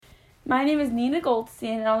My name is Nina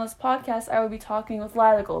Goldstein, and on this podcast, I will be talking with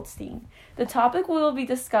Lila Goldstein. The topic we will be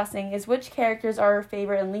discussing is which characters are our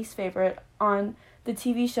favorite and least favorite on the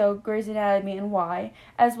TV show Grey's Anatomy and why,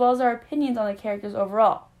 as well as our opinions on the characters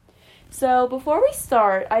overall. So, before we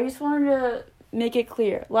start, I just wanted to make it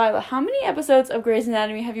clear. Lila, how many episodes of Grey's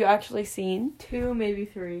Anatomy have you actually seen? 2, maybe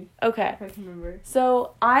 3. Okay. If I can remember.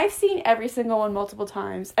 So, I've seen every single one multiple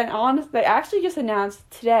times, and they actually just announced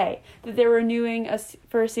today that they're renewing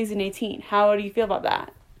for season 18. How do you feel about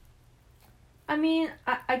that? I mean,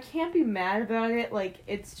 I can't be mad about it. Like,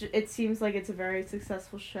 it seems like it's a very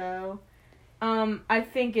successful show. I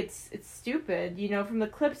think it's stupid. You know, from the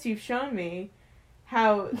clips you've shown me,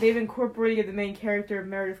 how they've incorporated the main character of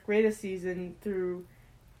Meredith Grey this season through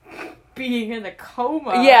being in a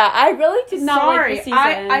coma. Yeah, I really did not like this season.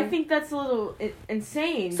 I think that's a little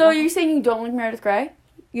insane. So are you saying you don't like Meredith Grey?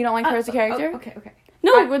 You don't like her as a character? Okay.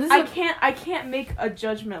 No, I can't make a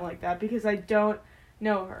judgment like that because I don't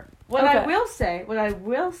know her. What I will say,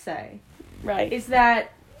 right, is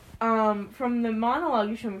that from the monologue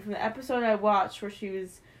you showed me, from the episode I watched where she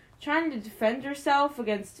was trying to defend herself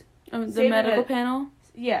against the medical panel?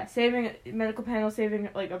 Yeah, saving a medical panel, saving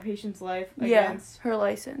like a patient's life against her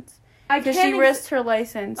license. Because she risked her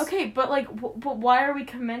license. Okay, but like, but why are we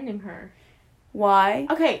commending her? Why?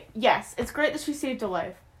 Okay, yes, it's great that she saved a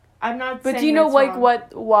life. I'm not. But do you know like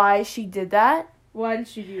why she did that? Why did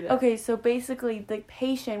she do that? Okay, so basically, the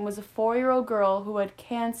patient was a 4-year-old girl who had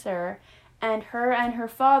cancer, and her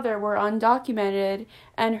father were undocumented,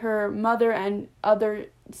 and her mother and other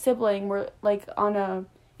sibling were like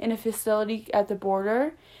in a facility at the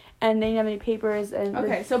border, and they didn't have any papers. And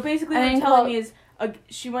okay, so basically what you're telling me is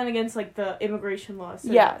she went against like the immigration laws.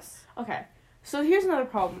 So yes. Okay, so here's another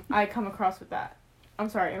problem I come across with that. I'm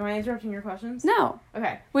sorry, am I interrupting your questions? No.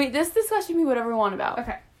 Okay. Wait, this discussion can be whatever we want about.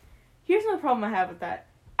 Okay. Here's another problem I have with that.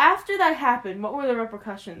 After that happened, what were the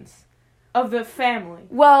repercussions of the family?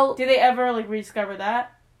 Well, did they ever like rediscover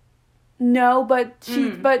that? No, but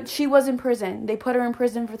she was in prison. They put her in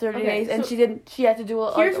prison for 30 days, and she had to do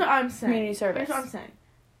a here's what I'm saying. Community service. Here's what I'm saying.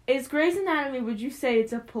 Is Grey's Anatomy, would you say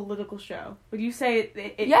it's a political show? Would you say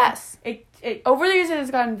it yes. It over the years it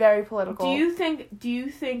has gotten very political. Do you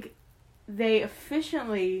think they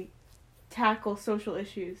efficiently tackle social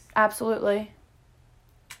issues? Absolutely.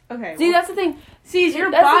 Okay. See, that's the thing. See,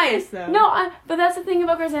 you're biased, though. No, but that's the thing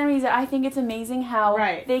about Grey's Anatomy is that I think it's amazing how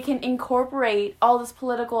they can incorporate all this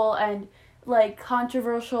political and, like,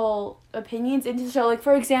 controversial opinions into the show. Like,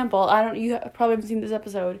 for example, you probably haven't seen this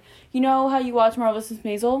episode. You know how you watch Marvelous Miss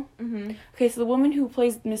Maisel? Mm-hmm. Okay, so the woman who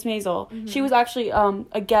plays Miss Maisel, she was actually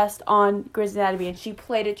a guest on Grey's Anatomy, and she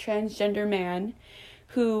played a transgender man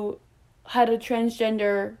who had a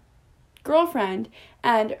transgender girlfriend,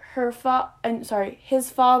 and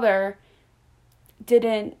his father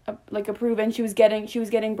didn't approve, and she was getting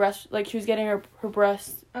her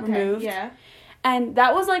breast removed. Yeah. And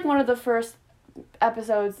that was like one of the first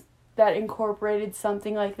episodes that incorporated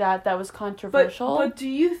something like that was controversial. But do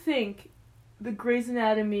you think the Grey's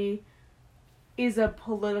Anatomy is a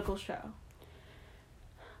political show?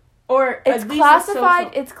 Or it's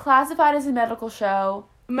classified as a medical show.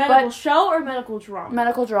 Medical show or medical drama?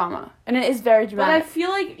 Medical drama. And it is very dramatic. But I feel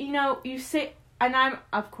like, you say... And I'm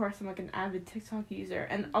like an avid TikTok user.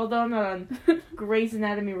 And although I'm not on Grey's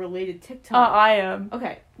Anatomy related TikTok... I am.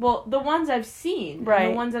 Okay. Well, the ones I've seen, right,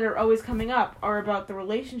 and the ones that are always coming up, are about the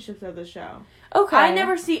relationships of the show. Okay. I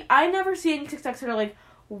never see any TikToks that are like,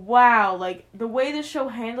 wow, like, the way the show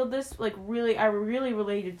handled this, like, really, I really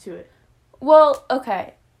related to it. Well,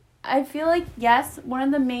 okay. I feel like, yes, one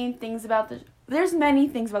of the main things about there's many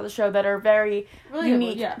things about the show that are very really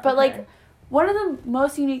unique. Yeah, but, like, one of the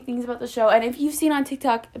most unique things about the show, and if you've seen on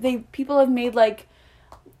TikTok, people have made, like,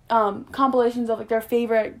 compilations of, like, their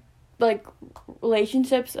favorite, like,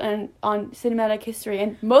 relationships and on cinematic history,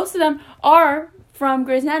 and most of them are from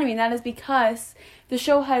Grey's Anatomy, and that is because the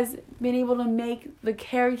show has been able to make the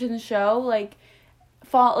characters in the show, like,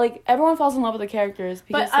 everyone falls in love with the characters.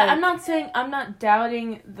 Because, but I'm not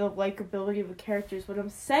doubting the likability of the characters. What I'm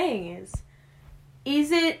saying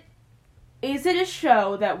is it a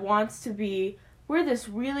show that wants to be, we're this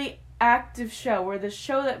really active show, we're this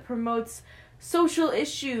show that promotes social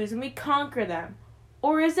issues and we conquer them,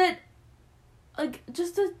 or is it like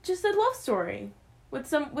just a love story with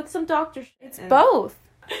some doctor shit? It's both.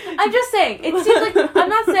 I'm just saying, it seems like, I'm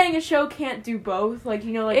not saying a show can't do both, like,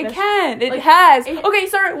 like... It can, it has. Okay,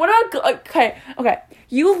 sorry, what about, okay,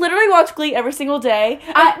 you literally watch Glee every single day.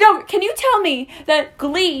 No, can you tell me that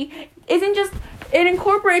Glee isn't just, it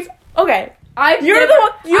incorporates, okay, I've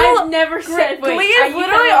never said. Glee is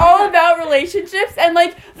literally all about relationships and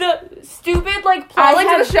like the stupid like plot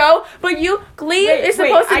of the show. But Glee is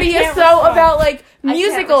supposed to be a show about like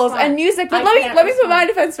musicals and music. But let me put my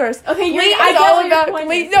defense first. Okay, Glee is all about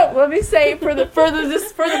Glee. No, let me say for the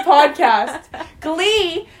podcast,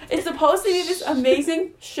 Glee is supposed to be this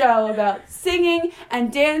amazing show about singing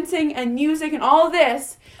and dancing and music and all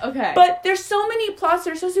this. Okay. But there's so many plots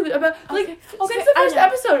that are so stupid about since the first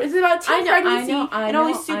episode it's about teen pregnancy and all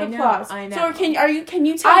these stupid plots. I know. So can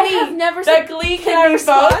you tell me that Glee can be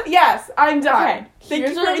both? Yes, I'm done. Okay. Thank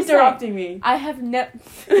you for interrupting me. I have never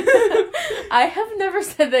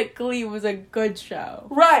said that Glee was a good show.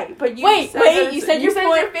 Right, but you you said your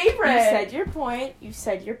favorite. You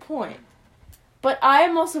said your point. But I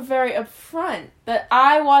am also very upfront that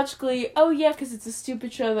I watch Glee. Oh yeah, because it's a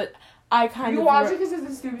stupid show that I kind of... You watch it because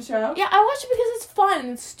it's a stupid show? Yeah, I watch it because it's fun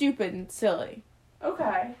and stupid and silly.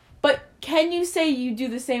 Okay. But can you say you do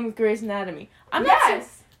the same with Grey's Anatomy? Am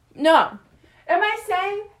No. I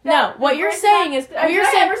saying that... No, what you're saying is... Did I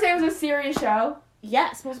ever say it was a serious show?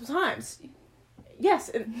 Yes, multiple times.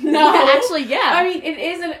 Yes. No. Yeah, actually, yeah. I mean, it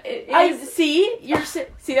isn't... See,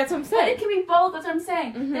 that's what I'm saying. But it can be both, that's what I'm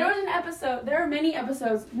saying. Mm-hmm. There are many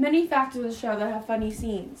episodes, many factors of the show that have funny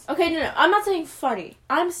scenes. Okay, no, I'm not saying funny.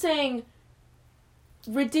 I'm saying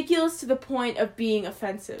ridiculous to the point of being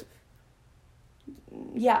offensive.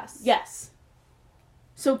 Yes.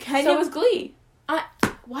 So is Glee. I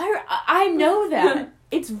know that.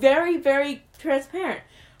 It's very, very transparent.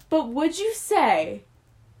 But would you say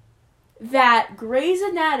that Grey's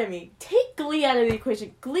Anatomy, take Glee out of the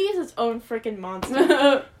equation. Glee is its own freaking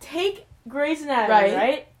monster. Take Grey's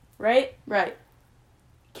Anatomy, right?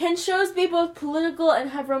 Can shows be both political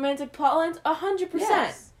and have romantic plotlines? 100%.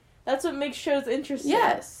 Yes. That's what makes shows interesting.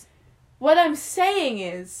 Yes. What I'm saying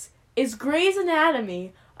is Grey's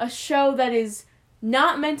Anatomy a show that is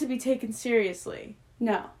not meant to be taken seriously?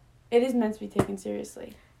 No. It is meant to be taken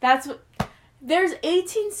seriously. That's what... There's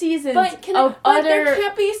 18 seasons but there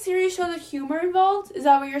can't be a serious show with humor involved? Is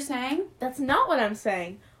that what you're saying? That's not what I'm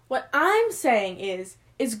saying. What I'm saying is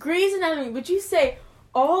Grey's Anatomy, would you say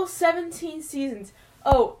all 17 seasons,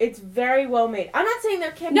 it's very well made? I'm not saying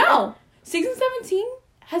there can't be... No! Season 17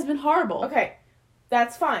 has been horrible. Okay,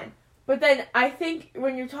 that's fine. But then I think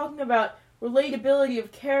when you're talking about relatability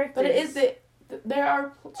of characters... But it is there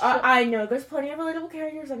are... I know, there's plenty of relatable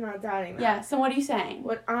characters, I'm not doubting that. Yeah, so what are you saying?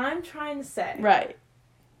 What I'm trying to say... Right.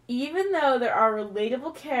 Even though there are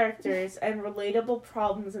relatable characters and relatable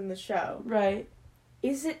problems in the show... Right.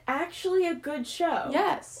 Is it actually a good show?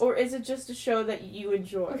 Yes. Or is it just a show that you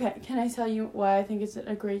enjoy? Okay, can I tell you why I think it's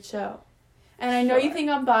a great show? And I know you think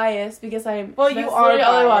I'm biased because I'm... Well, you are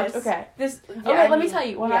biased. Okay. Let me tell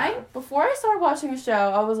you. Before I started watching a show,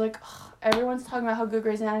 I was like, everyone's talking about how good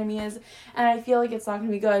Grey's Anatomy is, and I feel like it's not going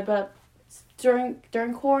to be good. But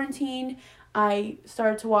during quarantine, I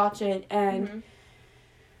started to watch it, and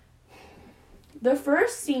the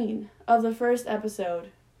first scene of the first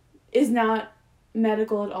episode is not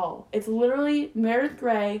medical at all. It's literally Meredith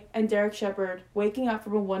Grey and Derek Shepherd waking up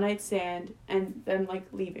from a one-night stand and then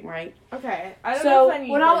leaving, right? Okay. I don't know if I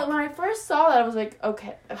need when I first saw that, I was like,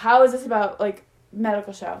 okay, how is this about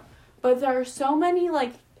medical show? But there are so many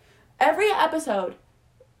every episode.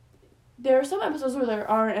 There are some episodes where there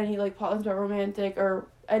aren't any plotlines about romantic or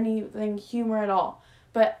anything humor at all.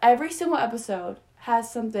 But every single episode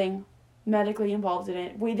has something medically involved in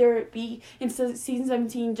it. Whether it be in season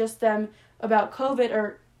 17 just them about COVID,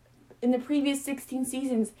 or in the previous 16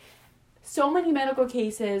 seasons, so many medical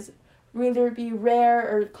cases, whether it be rare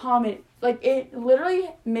or common. It literally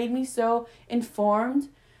made me so informed.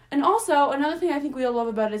 And also, another thing I think we all love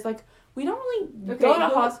about it is, we don't really go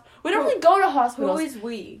to hospitals. Who is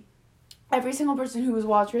we? Every single person who has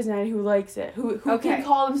watched Grey's Anatomy who likes it, who can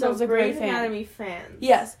call themselves a Grey's Anatomy fans.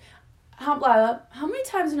 Yes. Lila, how many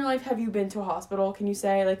times in your life have you been to a hospital? Can you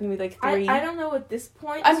say maybe 3? I don't know at this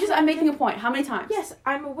point. I'm making a point. How many times? Yes,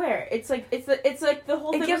 I'm aware. It's the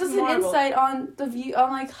whole thing. It gives us an insight on the view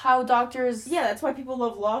on how doctors. Yeah, that's why people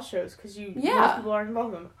love law shows because most people aren't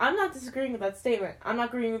involved in them. I'm not disagreeing with that statement. I'm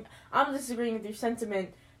disagreeing with your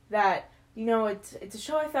sentiment that it's a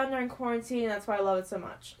show I found during quarantine and that's why I love it so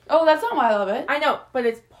much. Oh, that's not why I love it. I know, but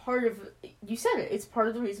it's part of... You said it. It's part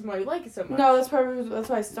of the reason why you like it so much. No, that's why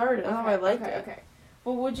I started. That's why I liked it. Okay.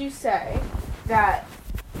 Well, would you say that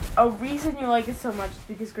a reason you like it so much is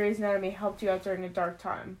because Grey's Anatomy helped you out during a dark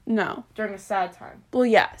time? No. During a sad time? Well,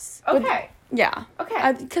 yes. Okay. Yeah.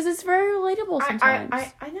 Okay. Because it's very relatable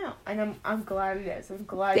sometimes. I know. And I'm glad it is. I'm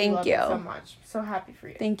glad you love it so much. I'm so happy for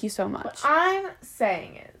you. Thank you so much. What I'm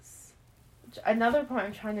saying is, another point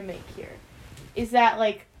I'm trying to make here, is that,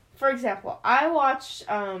 for example, I watched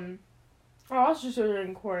the show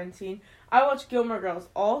during quarantine. I watched Gilmore Girls,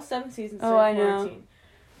 all 7 seasons during quarantine.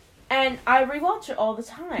 And I rewatch it all the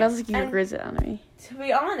time. That's like your Grey's Anatomy. To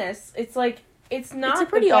be honest, it's like, it's not It's a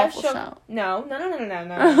pretty the best awful show. show. No.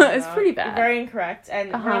 It's pretty bad. You're very incorrect,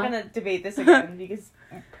 and we're not going to debate this again, because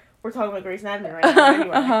we're talking about Grey's Anatomy right now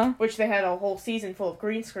anyway. Which they had a whole season full of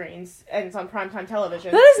green screens, and it's on primetime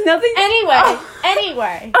television. That is nothing.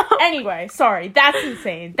 Anyway, sorry, that's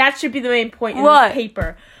insane. That should be the main point in What? this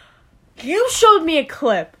paper. You showed me a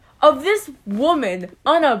clip of this woman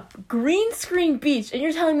on a green screen beach, and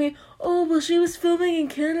you're telling me, oh, well, she was filming in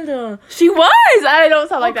Canada. She was. I don't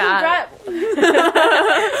sound like that.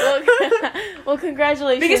 Well,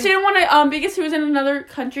 congratulations. Because she didn't want to. Because she was in another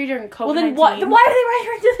country during COVID. Well, then why did they write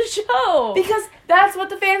her into the show? Because that's what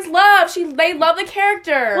the fans love. They love the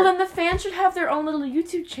character. Well, then the fans should have their own little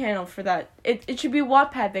YouTube channel for that. It should be a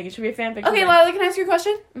Wattpad thing. It should be a fanfic. Okay, Lila, can I ask you a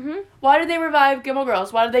question? Mm-hmm. Why did they revive Gilmore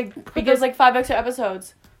Girls? Why did they put those 5 extra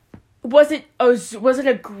episodes? Was it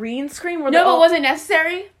a green screen? No, but was it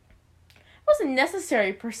necessary? It wasn't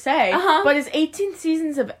necessary per se. But is 18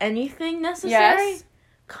 seasons of anything necessary? Yes.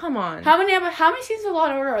 Come on. How many seasons of Law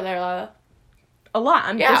and Order are there, Lila? A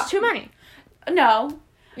lot. There's too many. No.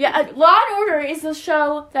 Yeah, Law and Order is the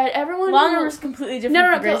show that everyone. Law and Order is completely different. No.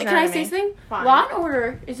 From Grey's Can I say something? Fine. Law and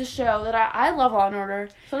Order is a show that I love. Law and Order.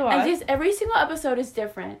 So do I. And just every single episode is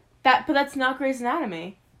different. But that's not Grey's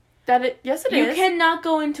Anatomy. Yes, it is. You cannot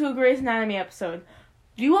go into a Grey's Anatomy episode.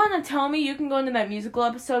 Do you want to tell me you can go into that musical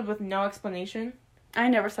episode with no explanation? I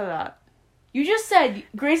never said that. You just said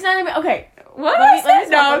Grey's Anatomy. Okay. What?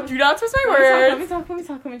 No, do not twist my words.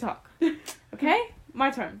 Let me talk. Okay?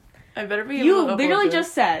 My turn. I better be. You literally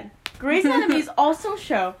just said Grey's Anatomy is also a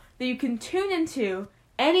show that you can tune into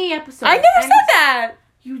any episode. I never said that.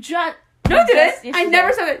 You just. No, I didn't. Yes, I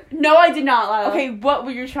never said it. No, I did not, Lila. Okay, what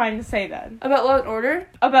were you trying to say then? About Law and Order?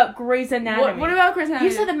 About Grey's Anatomy. What about Grey's Anatomy?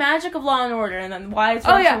 You said the magic of Law and Order, and then why it's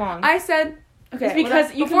run so long. I said. Okay, it's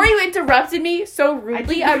because before you interrupted me so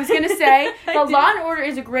rudely, I was gonna say that Law and Order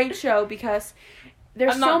is a great show because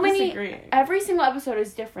there's so many. Every single episode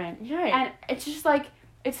is different, right? And it's just like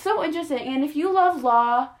it's so interesting. And if you love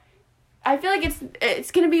Law, I feel like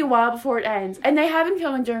it's gonna be a while before it ends. And they have been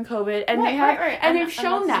filming during COVID, and and they've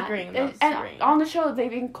shown that. And on the show,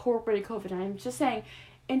 they've incorporated COVID. And I'm just saying,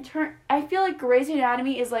 I feel like Grey's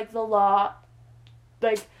Anatomy is like the Law,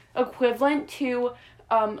 like equivalent to.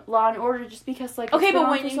 Law and Order, just because it's been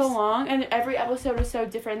on for so long, and every episode is so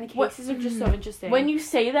different, and the cases are just so interesting. When you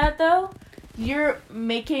say that, though, you're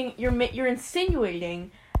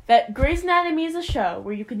insinuating that Grey's Anatomy is a show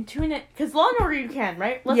where you can tune it, because Law and Order you can,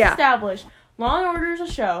 right? Let's establish Law and Order is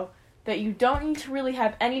a show that you don't need to really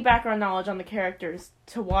have any background knowledge on the characters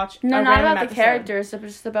to watch. No, not about the characters, but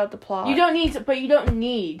just about the plot. You don't need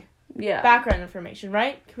background information,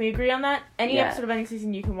 right? Can we agree on that? Any episode of any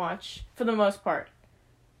season you can watch for the most part.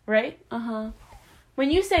 Right? When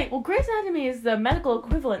you say, well, Grey's Anatomy is the medical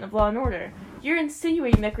equivalent of Law and Order, you're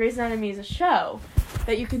insinuating that Grey's Anatomy is a show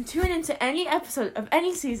that you can tune into any episode of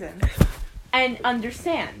any season and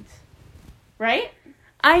understand. Right?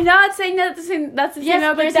 I'm not saying that's the same about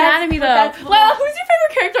Grey's Anatomy, though. Well, who's your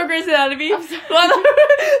favorite character on Grey's Anatomy?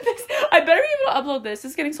 I better be able to upload this.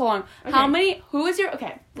 It's getting so long. Okay.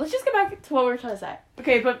 Okay, let's just get back to what we were trying to say.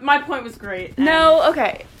 Okay, but my point was great. No,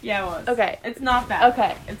 okay. Yeah, it was. Okay. It's not bad.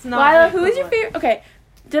 Okay. It's not Lila, who is your favorite? Okay.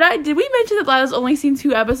 Did we mention that Lila's only seen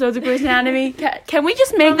 2 episodes of Grey's Anatomy? Can we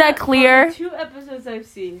just make that clear? From the 2 episodes I've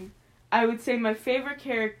seen, I would say my favorite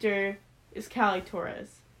character is Callie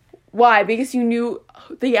Torres. Why? Because you knew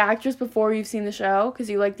the actress before you've seen the show? Because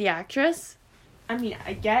you like the actress? I mean,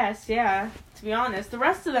 I guess, yeah. To be honest, the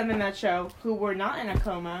rest of them in that show, who were not in a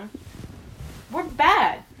coma, were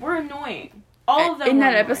bad. Were annoying. All of them in were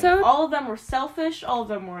that annoying. episode? All of them were selfish. All of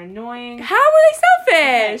them were annoying. How were they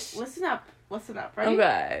selfish? Okay, listen up, right?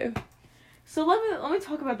 Okay. So let me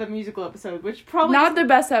talk about the musical episode, which probably not the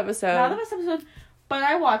best episode. Not the best episode, but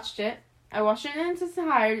I watched it. I watched it in its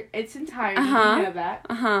entirety. You know that.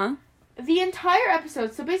 The entire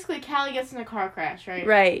episode. So basically, Callie gets in a car crash, right?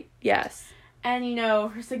 Right. Yes. And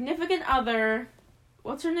her significant other,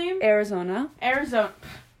 what's her name? Arizona.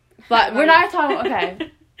 But we're not talking. Okay.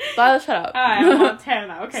 Lila, shut up. Alright, I'm on 10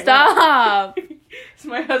 now. Okay. Stop. It's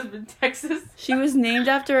my husband, Texas. She was named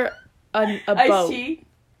after a boat. Ice-T?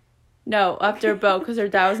 No, after a boat because her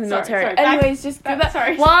dad was in the military. Sorry. Anyways, just go back.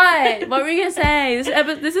 Sorry. What? What were you gonna say?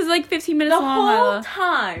 This is like 15 minutes long. The whole Lila.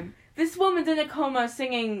 time, this woman's in a coma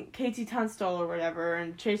singing KT Tunstall or whatever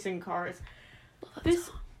and chasing cars. Okay,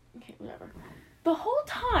 whatever. The whole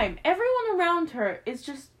time, everyone around her is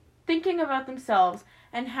just thinking about themselves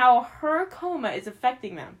and how her coma is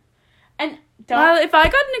affecting them. And Lila, if I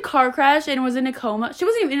got in a car crash and was in a coma, she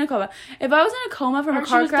wasn't even in a coma. If I was in a coma from a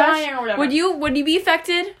car crash, would you be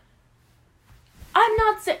affected? I'm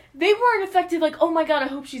not saying they weren't affected. Like, oh my god, I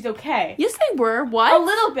hope she's okay. Yes, they were. What? A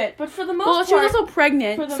little bit, but for the most part. Well, she was also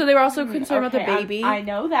pregnant, so they were also concerned about the baby. I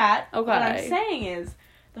know that. Okay. What I'm saying is,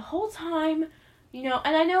 the whole time, you know,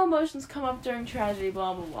 and I know emotions come up during tragedy,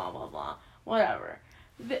 blah blah blah blah blah, whatever.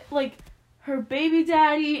 Like, her baby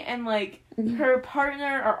daddy and like her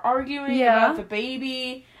partner are arguing about the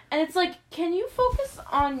baby, and it's like, can you focus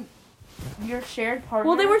on your shared partner?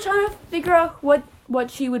 Well, they were trying to figure out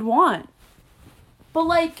what she would want. But,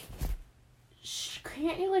 like,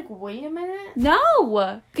 can't you, like, wait a minute?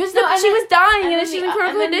 No! Because she was dying and then she's in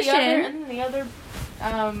critical condition. And then the other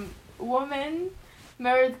woman,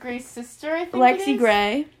 Meredith Grey's sister, I think Lexi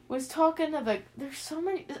Grey, was talking of, like, there's so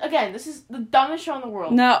many... Again, this is the dumbest show in the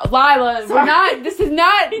world. No, Lila, this is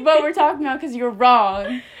not what we're talking about because you're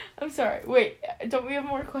wrong. I'm sorry. Wait, don't we have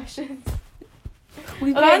more questions?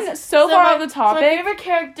 We've gone so far off the topic. My favorite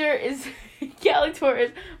character is... Callie Torres.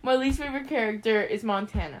 My least favorite character is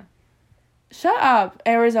Montana. Shut up,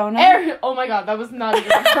 Arizona. Oh my god, that was not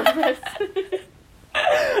even on purpose.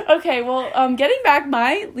 Okay, well, getting back,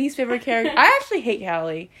 my least favorite character. I actually hate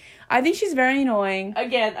Callie. I think she's very annoying.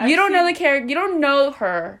 Again, you don't know the character. You don't know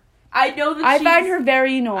her. I know that. I find her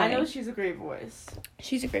very annoying. I know she's a great voice.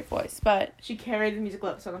 She's a great voice, but she carried the musical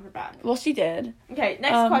episode on her back. Well, she did. Okay,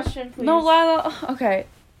 next question, please. No, Lila. Okay,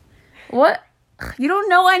 what? You don't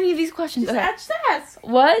know any of these questions. Just ask.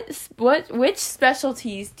 Which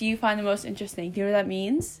specialties do you find the most interesting? Do you know what that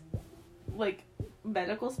means? Like,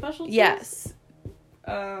 medical specialties? Yes.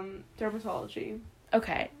 Dermatology.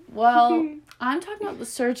 Okay. Well, I'm talking about the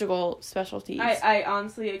surgical specialties. I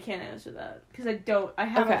honestly, I can't answer that. Because I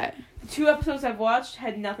haven't. Okay. The 2 episodes I've watched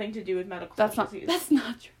had nothing to do with medical specialties. That's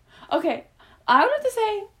not true. Okay. I would have to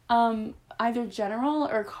say, either general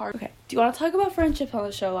or card. Okay. Do you want to talk about friendships on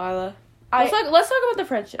the show, Lila? Let's talk about the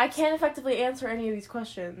friendships. I can't effectively answer any of these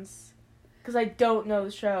questions because I don't know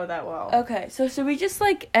the show that well. Okay, so should we just,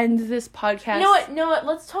 like, end this podcast? You know what?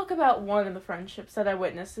 Let's talk about one of the friendships that I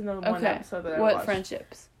witnessed in the one episode that I watched. What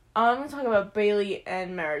friendships? I'm going to talk about Bailey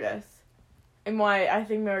and Meredith and why I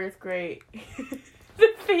think Meredith Grey...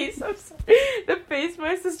 The face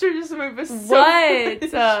my sister just made was so What?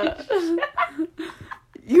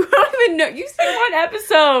 You don't even know. You've seen one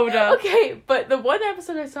episode. Okay, but the one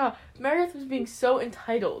episode I saw, Meredith was being so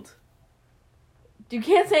entitled. You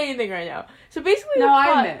can't say anything right now. So basically,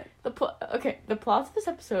 the plot of this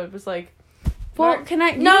episode was like. Well, can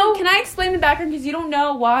I explain the background because you don't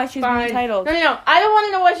know why she's being entitled? No. I don't want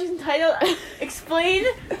to know why she's entitled. Explain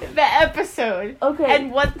the episode. Okay.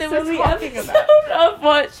 And what they were talking about. Of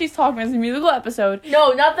what she's talking about is a musical episode.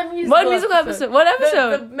 No, not the musical. What musical episode? What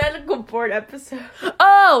episode? The medical board episode.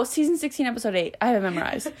 Oh, season 16, episode 8. I have it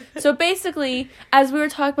memorized. So basically, as we were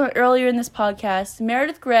talking about earlier in this podcast,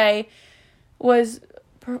 Meredith Grey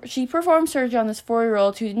she performed surgery on this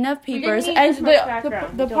 4-year-old who didn't have papers, and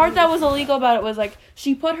the part that was illegal about it was like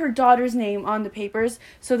she put her daughter's name on the papers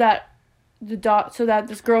so that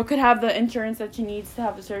this girl could have the insurance that she needs to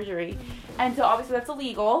have the surgery, and so obviously that's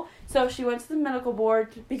illegal. So she went to the medical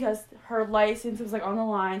board because her license was like on the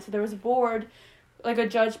line. So there was a board, like a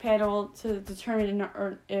judge panel, to determine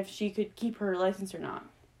if she could keep her license or not.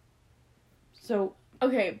 So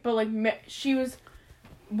okay, but like she was.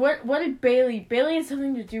 What did Bailey had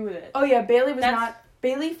something to do with it. Oh yeah, Bailey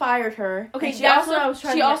fired her. Okay, she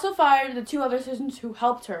also fired the 2 other assistants who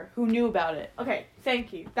helped her, who knew about it. Okay,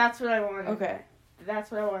 thank you. That's what I wanted. Okay.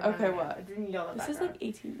 That's what I wanted. Okay, what? I didn't yell at that. This is like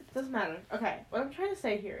 18 minutes. Doesn't matter. Okay, what I'm trying to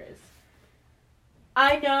say here is,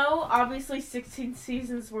 I know obviously 16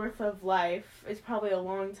 seasons worth of life is probably a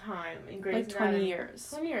long time in Grey's Anatomy. 20 years.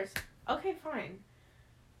 20 years. Okay, fine.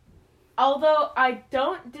 Although I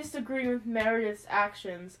don't disagree with Meredith's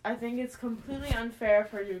actions, I think it's completely unfair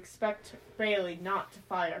for her to expect Bailey not to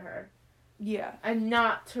fire her. Yeah. And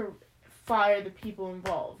not to fire the people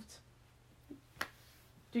involved.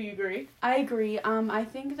 Do you agree? I agree. I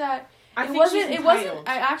think that it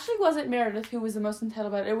wasn't Meredith who was the most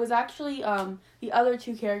entitled about it. It was actually the other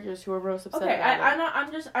 2 characters who were most upset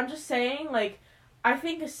about it. I'm just saying, like, I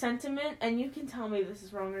think a sentiment, and you can tell me this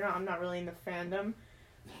is wrong or not, I'm not really in the fandom.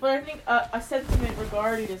 But I think a sentiment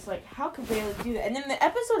regarding is like, how could Bailey do that? And in the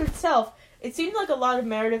episode itself, it seemed like a lot of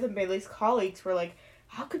Meredith and Bailey's colleagues were like,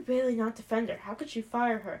 how could Bailey not defend her? How could she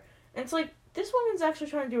fire her? And it's like, this woman's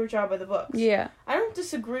actually trying to do her job by the books. Yeah. I don't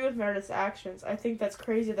disagree with Meredith's actions. I think that's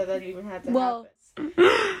crazy that even had to happen.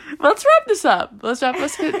 Let's wrap this up.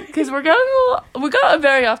 Because we got a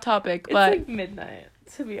very off topic. But it's like midnight,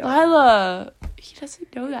 to be honest. Lila, he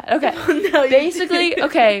doesn't know that. Okay. No, basically,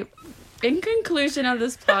 okay. In conclusion of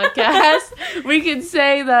this podcast, we can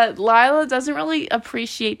say that Lila doesn't really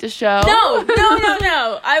appreciate the show. No.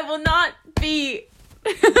 I will not be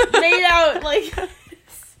made out like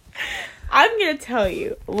this. I'm going to tell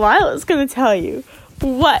you. Lila's going to tell you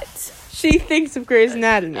what she thinks of Grey's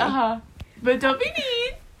Anatomy. But don't be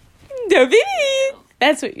mean. Don't be mean.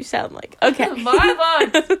 That's what you sound like. Okay. My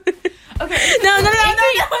love. Okay. No.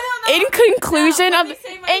 In conclusion of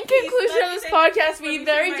this podcast, we have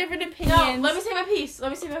very different opinions. No, let me say my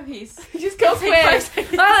piece. Just go quick. It's 22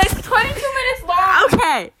 minutes long.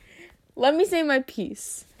 Okay. Let me say my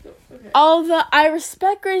piece. Okay. I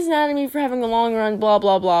respect Grey's Anatomy for having a long run, blah,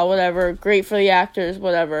 blah, blah, whatever. Great for the actors,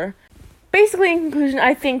 whatever. Basically, in conclusion,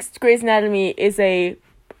 I think Grey's Anatomy is a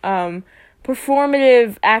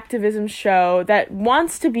performative activism show that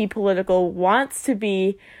wants to be political, wants to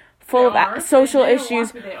be full of social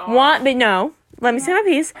issues. Let me say my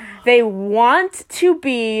piece. They want to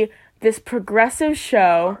be this progressive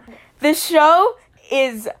show. The show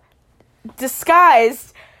is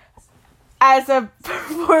disguised as a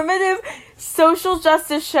performative social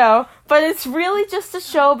justice show, but it's really just a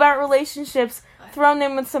show about relationships thrown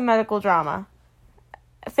in with some medical drama.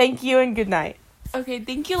 Thank you and good night. Okay,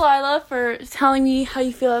 thank you, Lila, for telling me how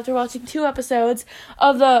you feel after watching 2 episodes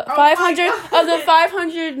of the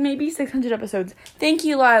 500, maybe 600 episodes. Thank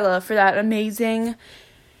you, Lila, for that amazing,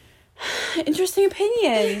 interesting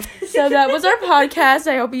opinion. So that was our podcast.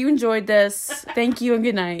 I hope you enjoyed this. Thank you and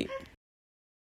good night.